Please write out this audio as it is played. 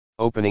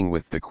Opening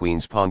with the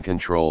queen's pawn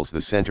controls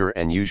the center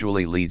and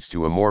usually leads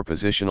to a more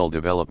positional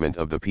development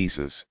of the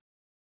pieces.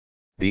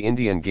 The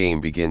Indian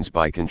game begins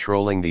by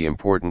controlling the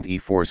important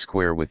e4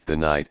 square with the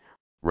knight,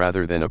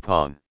 rather than a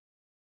pawn.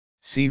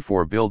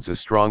 c4 builds a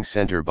strong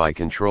center by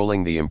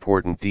controlling the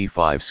important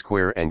d5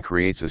 square and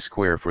creates a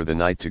square for the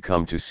knight to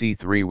come to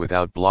c3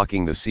 without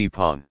blocking the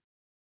c-pawn.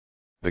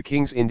 The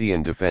king's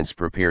Indian defense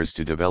prepares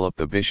to develop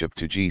the bishop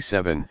to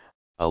g7,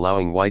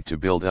 allowing white to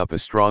build up a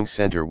strong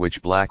center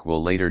which black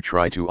will later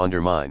try to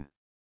undermine.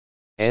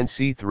 And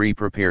c3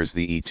 prepares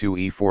the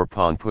e2-e4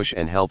 pawn push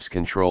and helps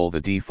control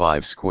the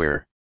d5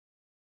 square.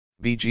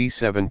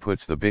 bg7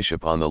 puts the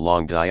bishop on the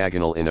long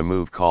diagonal in a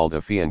move called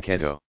a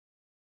fianchetto.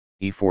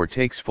 e4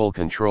 takes full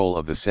control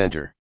of the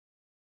center.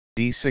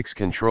 d6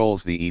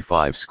 controls the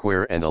e5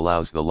 square and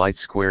allows the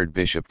light-squared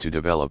bishop to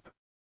develop.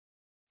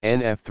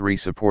 Nf3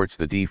 supports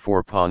the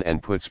d4 pawn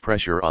and puts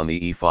pressure on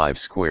the e5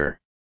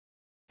 square.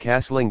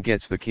 Castling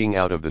gets the king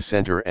out of the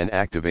center and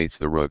activates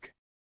the rook.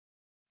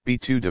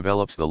 b2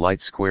 develops the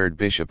light-squared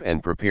bishop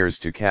and prepares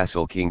to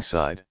castle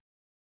kingside.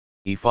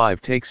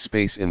 e5 takes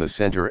space in the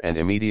center and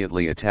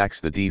immediately attacks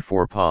the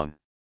d4 pawn.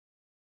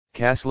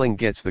 Castling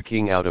gets the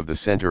king out of the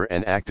center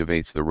and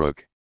activates the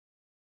rook.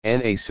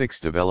 na6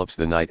 develops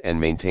the knight and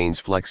maintains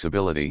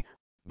flexibility.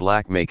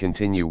 Black may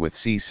continue with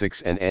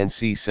c6 and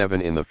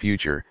nc7 in the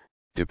future,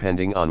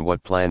 depending on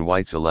what plan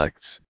white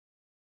selects.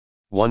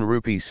 1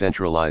 rupee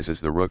centralizes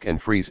the rook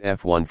and frees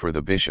f1 for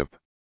the bishop.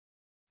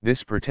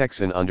 This protects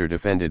an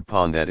underdefended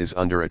pawn that is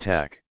under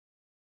attack.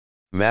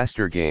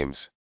 Master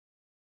Games.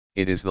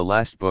 It is the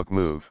last book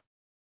move.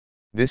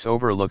 This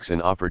overlooks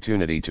an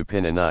opportunity to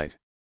pin a knight.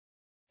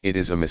 It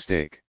is a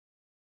mistake.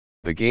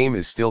 The game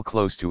is still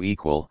close to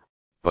equal,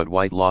 but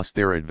white lost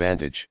their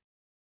advantage.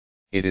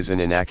 It is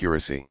an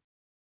inaccuracy.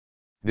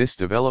 This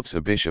develops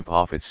a bishop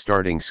off its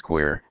starting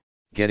square,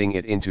 getting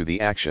it into the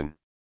action.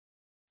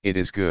 It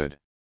is good.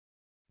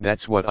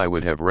 That's what I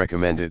would have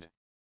recommended.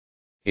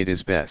 It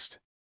is best.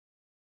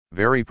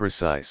 Very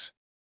precise.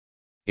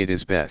 It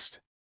is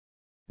best.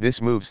 This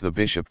moves the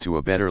bishop to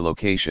a better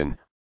location,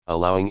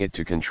 allowing it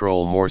to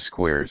control more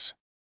squares.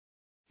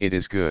 It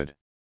is good.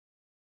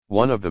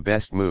 One of the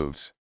best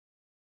moves.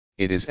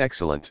 It is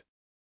excellent.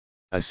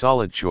 A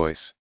solid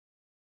choice.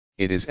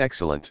 It is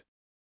excellent.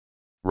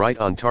 Right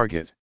on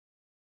target.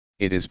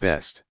 It is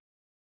best.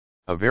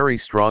 A very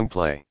strong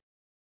play.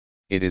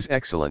 It is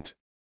excellent.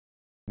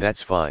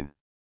 That's fine.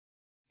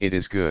 It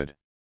is good.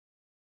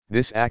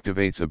 This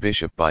activates a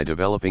bishop by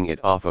developing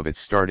it off of its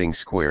starting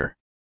square.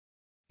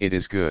 It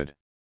is good.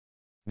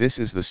 This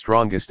is the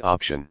strongest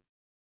option.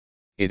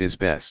 It is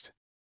best.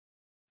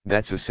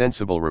 That's a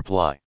sensible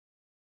reply.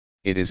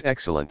 It is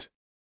excellent.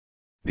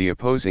 The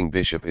opposing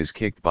bishop is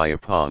kicked by a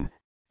pawn,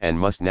 and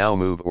must now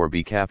move or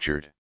be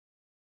captured.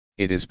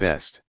 It is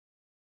best.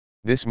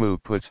 This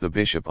move puts the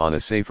bishop on a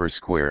safer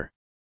square.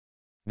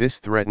 This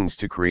threatens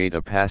to create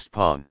a passed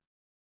pawn.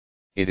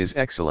 It is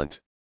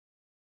excellent.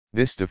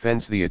 This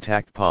defends the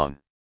attacked pawn.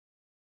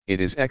 It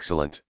is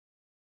excellent.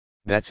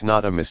 That's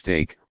not a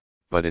mistake,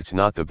 but it's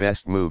not the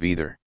best move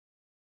either.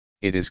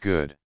 It is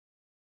good.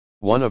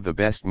 One of the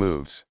best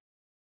moves.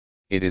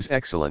 It is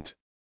excellent.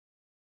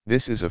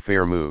 This is a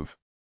fair move.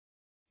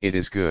 It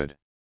is good.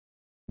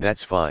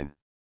 That's fine.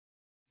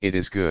 It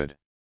is good.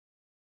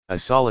 A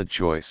solid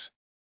choice.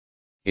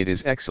 It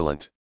is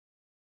excellent.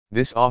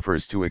 This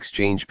offers to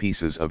exchange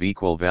pieces of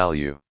equal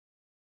value.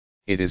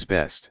 It is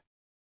best.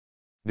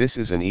 This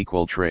is an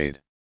equal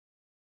trade.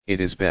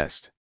 It is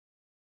best.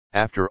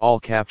 After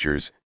all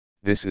captures,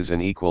 this is an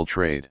equal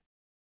trade.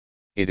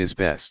 It is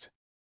best.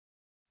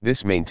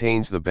 This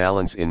maintains the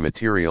balance in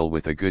material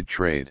with a good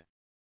trade.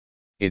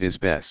 It is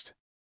best.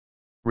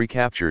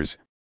 Recaptures,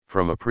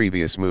 from a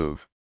previous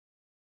move.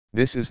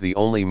 This is the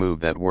only move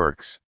that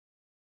works.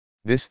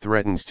 This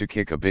threatens to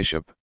kick a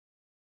bishop.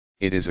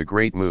 It is a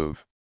great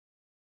move.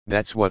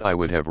 That's what I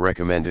would have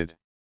recommended.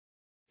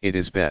 It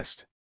is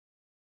best.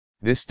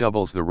 This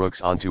doubles the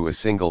rooks onto a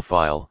single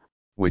file,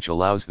 which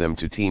allows them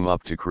to team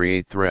up to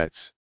create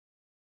threats.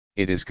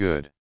 It is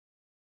good.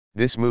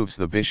 This moves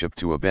the bishop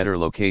to a better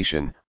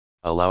location,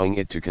 allowing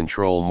it to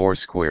control more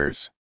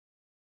squares.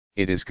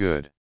 It is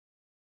good.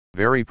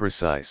 Very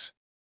precise.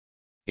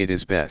 It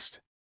is best.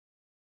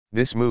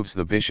 This moves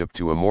the bishop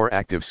to a more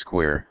active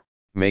square,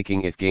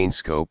 making it gain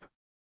scope.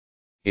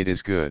 It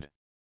is good.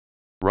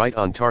 Right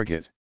on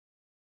target.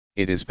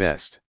 It is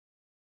best.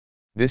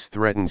 This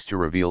threatens to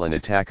reveal an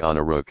attack on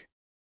a rook.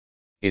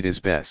 It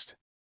is best.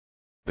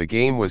 The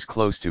game was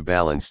close to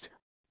balanced,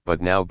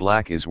 but now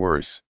black is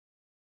worse.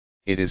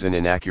 It is an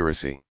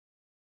inaccuracy.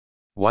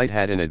 White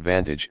had an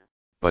advantage,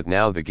 but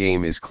now the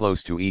game is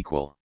close to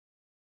equal.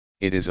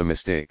 It is a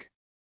mistake.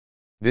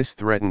 This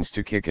threatens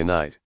to kick a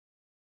knight.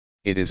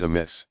 It is a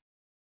miss.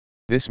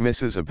 This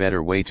misses a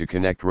better way to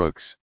connect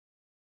rooks.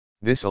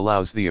 This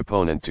allows the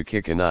opponent to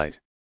kick a knight.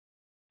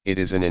 It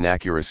is an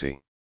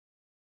inaccuracy.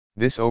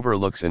 This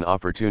overlooks an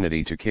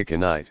opportunity to kick a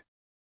knight.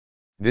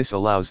 This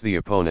allows the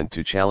opponent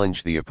to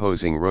challenge the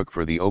opposing rook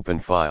for the open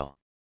file.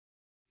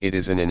 It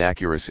is an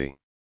inaccuracy.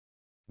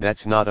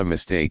 That's not a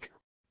mistake,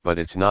 but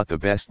it's not the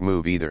best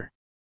move either.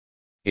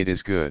 It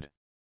is good.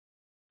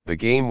 The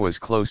game was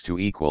close to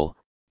equal,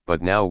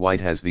 but now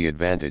white has the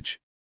advantage.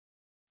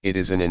 It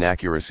is an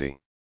inaccuracy.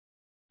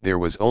 There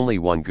was only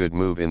one good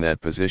move in that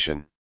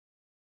position.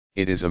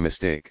 It is a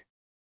mistake.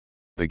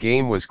 The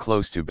game was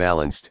close to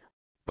balanced,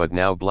 but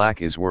now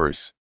black is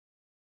worse.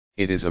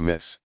 It is a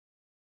miss.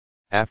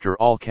 After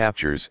all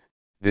captures,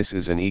 this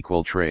is an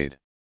equal trade.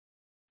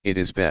 It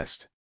is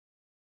best.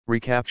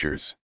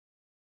 Recaptures.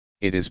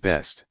 It is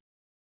best.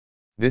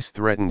 This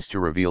threatens to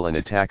reveal an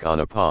attack on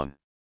a pawn.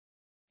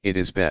 It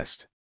is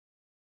best.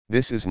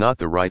 This is not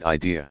the right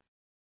idea.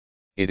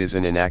 It is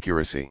an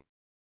inaccuracy.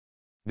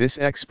 This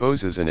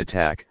exposes an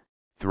attack,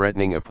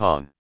 threatening a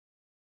pawn.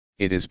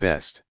 It is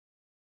best.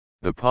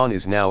 The pawn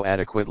is now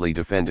adequately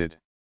defended.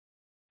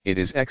 It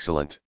is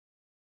excellent.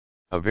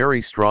 A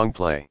very strong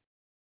play.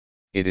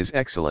 It is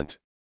excellent.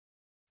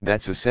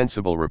 That's a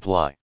sensible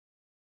reply.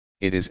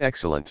 It is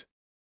excellent.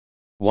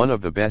 One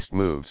of the best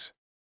moves.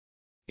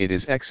 It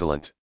is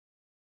excellent.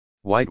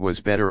 White was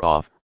better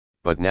off,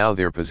 but now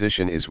their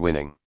position is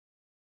winning.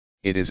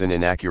 It is an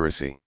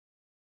inaccuracy.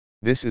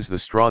 This is the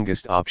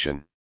strongest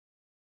option.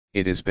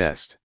 It is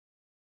best.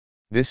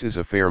 This is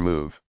a fair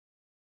move.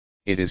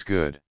 It is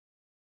good.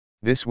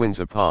 This wins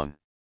a pawn.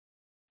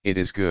 It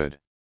is good.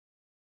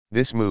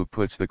 This move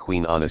puts the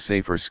queen on a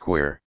safer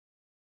square.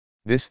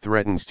 This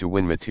threatens to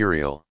win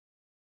material.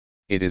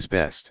 It is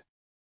best.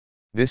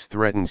 This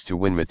threatens to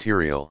win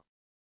material.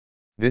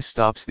 This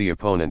stops the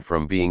opponent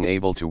from being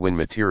able to win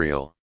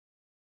material.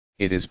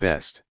 It is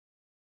best.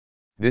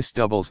 This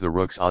doubles the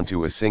rooks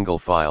onto a single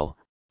file,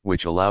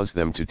 which allows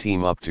them to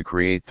team up to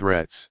create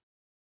threats.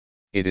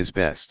 It is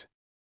best.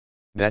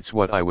 That's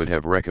what I would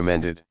have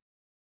recommended.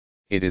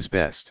 It is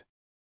best.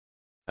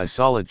 A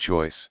solid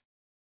choice.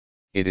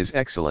 It is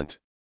excellent.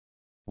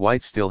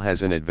 White still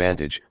has an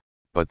advantage,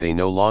 but they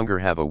no longer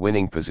have a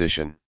winning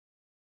position.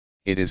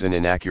 It is an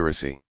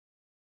inaccuracy.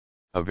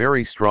 A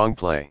very strong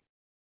play.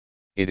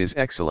 It is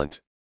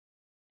excellent.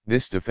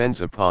 This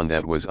defends a pawn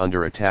that was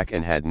under attack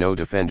and had no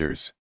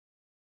defenders.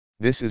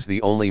 This is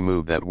the only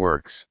move that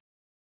works.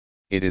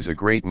 It is a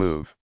great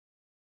move.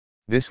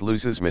 This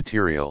loses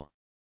material.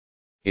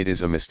 It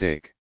is a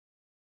mistake.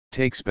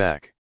 Takes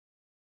back.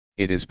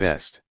 It is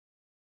best.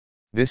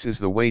 This is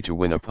the way to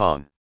win a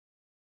pawn.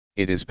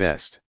 It is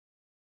best.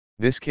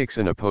 This kicks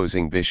an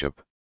opposing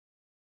bishop.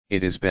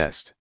 It is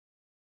best.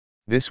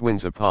 This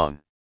wins a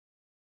pawn.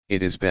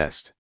 It is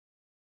best.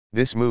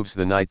 This moves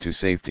the knight to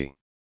safety.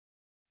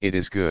 It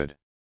is good.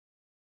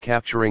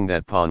 Capturing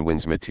that pawn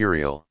wins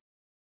material.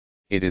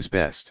 It is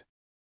best.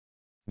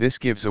 This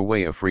gives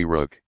away a free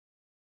rook.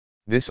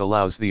 This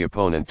allows the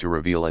opponent to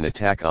reveal an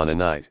attack on a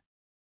knight.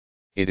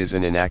 It is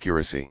an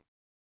inaccuracy.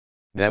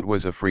 That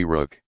was a free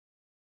rook.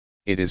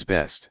 It is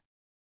best.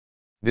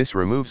 This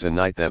removes a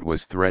knight that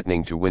was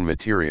threatening to win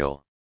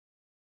material.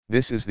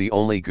 This is the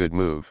only good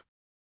move.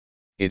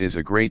 It is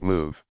a great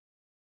move.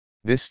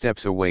 This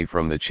steps away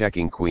from the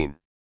checking queen.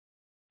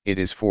 It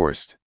is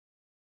forced.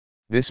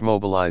 This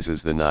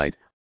mobilizes the knight,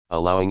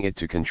 allowing it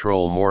to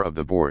control more of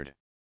the board.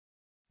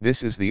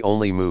 This is the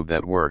only move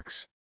that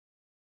works.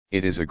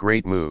 It is a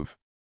great move.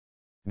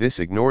 This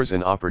ignores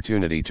an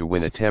opportunity to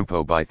win a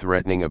tempo by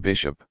threatening a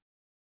bishop.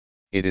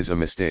 It is a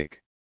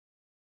mistake.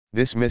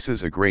 This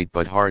misses a great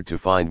but hard to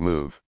find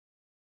move.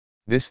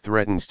 This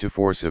threatens to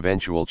force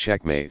eventual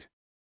checkmate.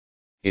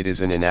 It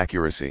is an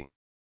inaccuracy.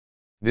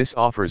 This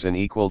offers an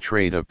equal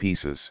trade of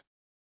pieces.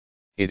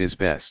 It is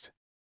best.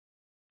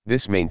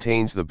 This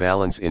maintains the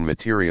balance in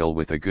material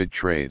with a good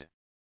trade.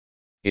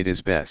 It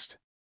is best.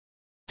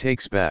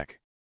 Takes back.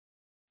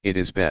 It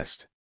is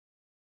best.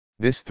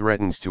 This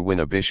threatens to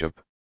win a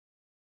bishop.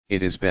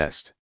 It is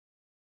best.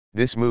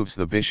 This moves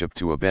the bishop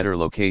to a better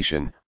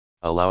location,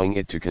 allowing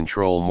it to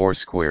control more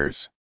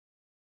squares.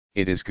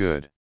 It is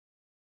good.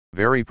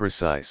 Very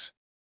precise.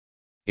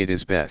 It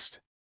is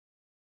best.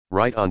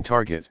 Right on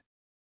target.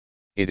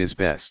 It is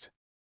best.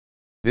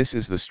 This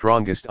is the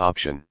strongest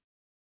option.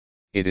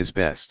 It is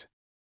best.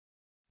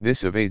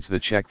 This evades the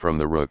check from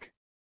the rook.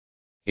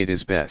 It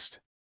is best.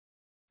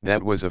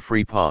 That was a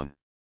free pawn.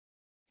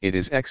 It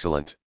is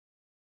excellent.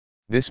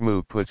 This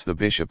move puts the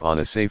bishop on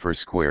a safer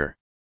square.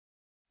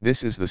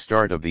 This is the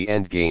start of the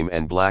endgame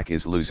and black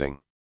is losing.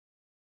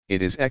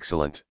 It is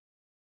excellent.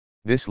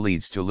 This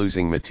leads to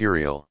losing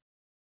material.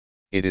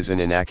 It is an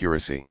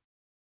inaccuracy.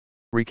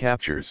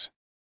 Recaptures.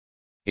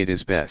 It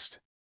is best.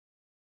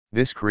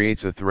 This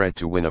creates a threat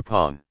to win a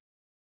pawn.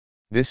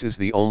 This is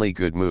the only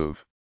good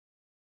move.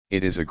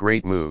 It is a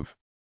great move.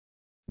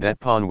 That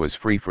pawn was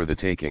free for the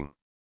taking.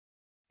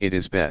 It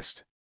is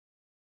best.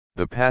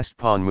 The passed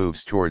pawn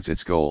moves towards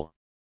its goal.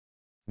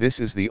 This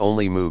is the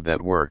only move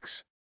that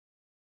works.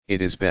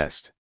 It is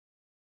best.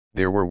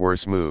 There were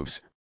worse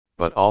moves,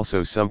 but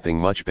also something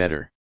much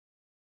better.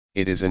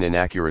 It is an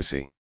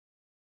inaccuracy.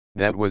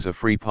 That was a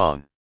free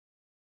pawn.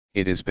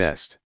 It is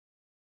best.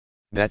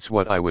 That's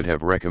what I would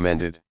have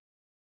recommended.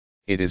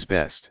 It is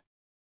best.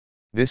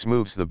 This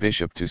moves the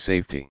bishop to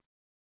safety.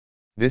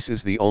 This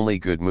is the only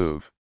good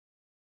move.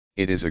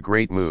 It is a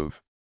great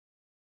move.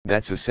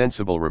 That's a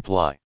sensible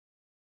reply.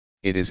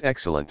 It is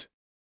excellent.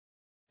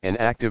 An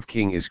active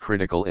king is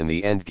critical in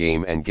the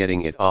endgame, and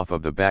getting it off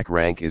of the back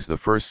rank is the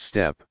first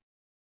step.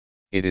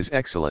 It is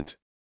excellent.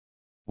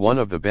 One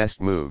of the best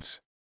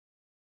moves.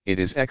 It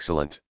is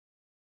excellent.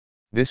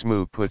 This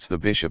move puts the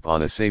bishop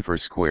on a safer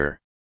square.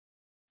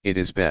 It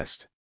is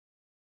best.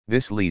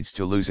 This leads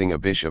to losing a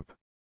bishop.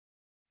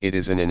 It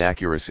is an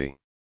inaccuracy.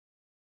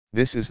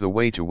 This is the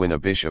way to win a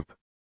bishop.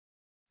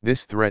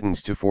 This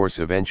threatens to force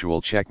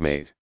eventual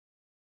checkmate.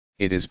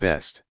 It is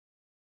best.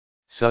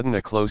 Sudden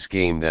a close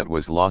game that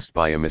was lost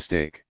by a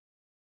mistake.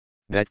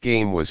 That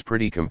game was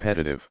pretty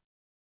competitive.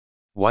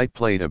 White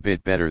played a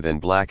bit better than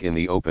black in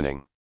the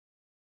opening.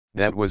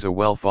 That was a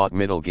well-fought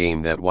middle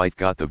game that white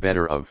got the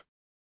better of.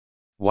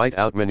 White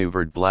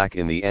outmaneuvered black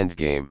in the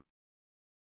endgame.